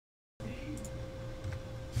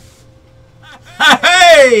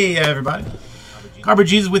Hey, everybody. Carver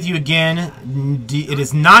Jesus with you again. It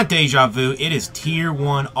is not Deja Vu. It is Tier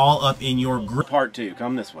 1 all up in your group. Part 2.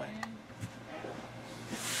 Come this way.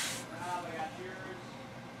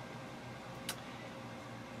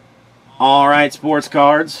 Alright, sports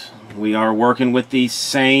cards. We are working with the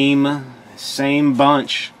same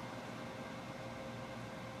bunch.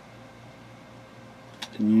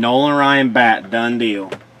 Nolan Ryan bat. Done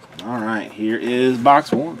deal. Alright, here is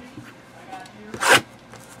box 1.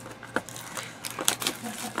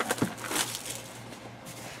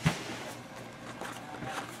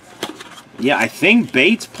 Yeah, I think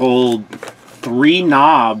Bates pulled 3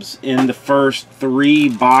 knobs in the first 3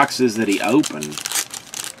 boxes that he opened.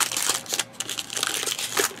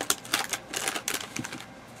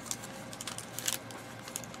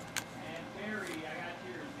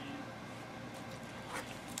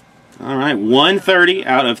 All right, 130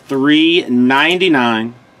 out of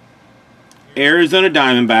 399. Arizona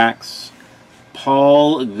Diamondbacks,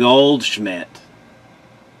 Paul Goldschmidt.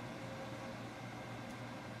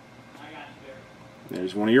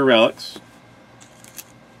 There's one of your relics.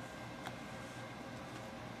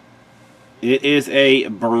 It is a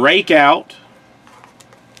breakout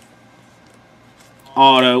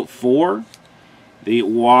auto for the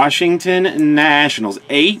Washington Nationals.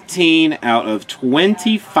 18 out of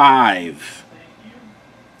 25.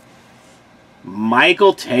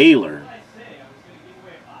 Michael Taylor.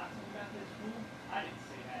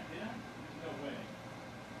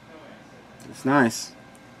 It's nice.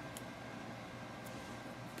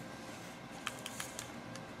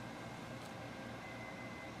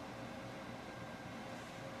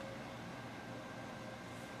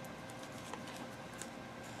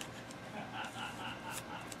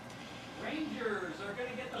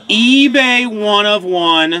 eBay 1 of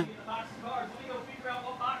 1.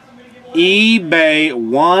 eBay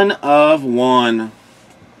 1 of 1.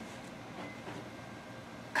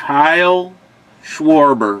 Kyle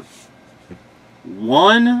Schwarber.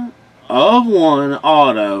 1 of 1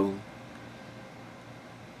 auto.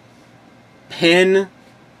 Pin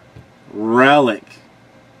relic.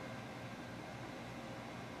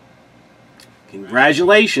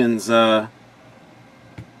 Congratulations,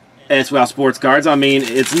 swow Sports Cards. I mean,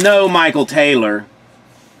 it's no Michael Taylor,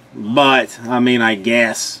 but I mean, I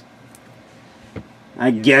guess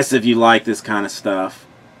if you like this kind of stuff.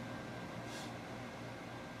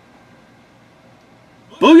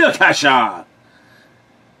 Booyakasha!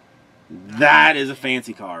 That is a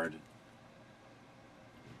fancy card.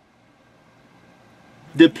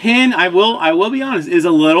 The pin, I will be honest, is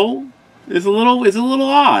a little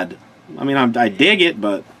odd. I mean, I dig it,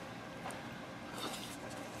 but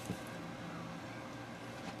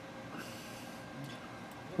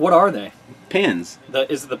what are they? Pins.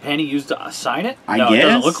 Is the pen he used to sign it? I guess. It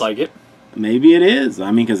doesn't look like it. Maybe it is.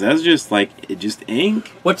 I mean, because that's just like, just ink.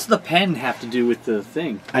 What's the pen have to do with the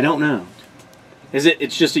thing? I don't know. Is it?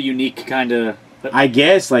 It's just a unique kind of. I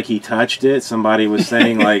guess like he touched it. Somebody was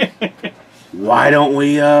saying like, why don't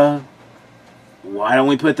we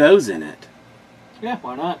put those in it? Yeah,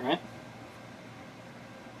 why not, right?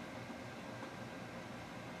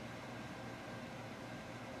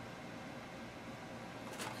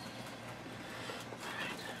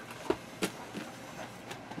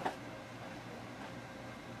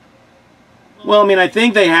 Well, I mean, I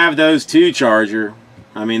think they have those too, Charger.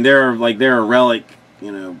 I mean, they're a relic,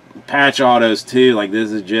 you know, patch autos too. Like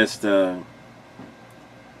this is just a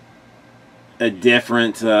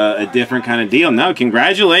different kind of deal. No,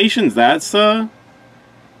 congratulations. That's I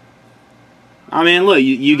mean, look,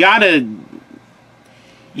 you gotta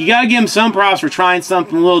give him some props for trying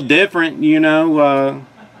something a little different. You know,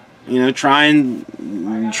 trying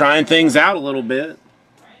things out a little bit.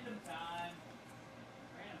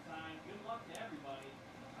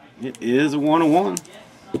 It is a 1 of 1,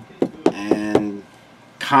 and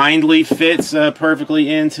kindly fits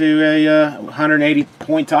perfectly into a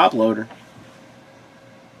 180-point top loader.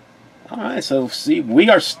 All right, so see,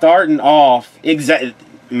 we are starting off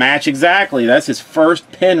match exactly. That's his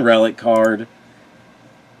first pin relic card.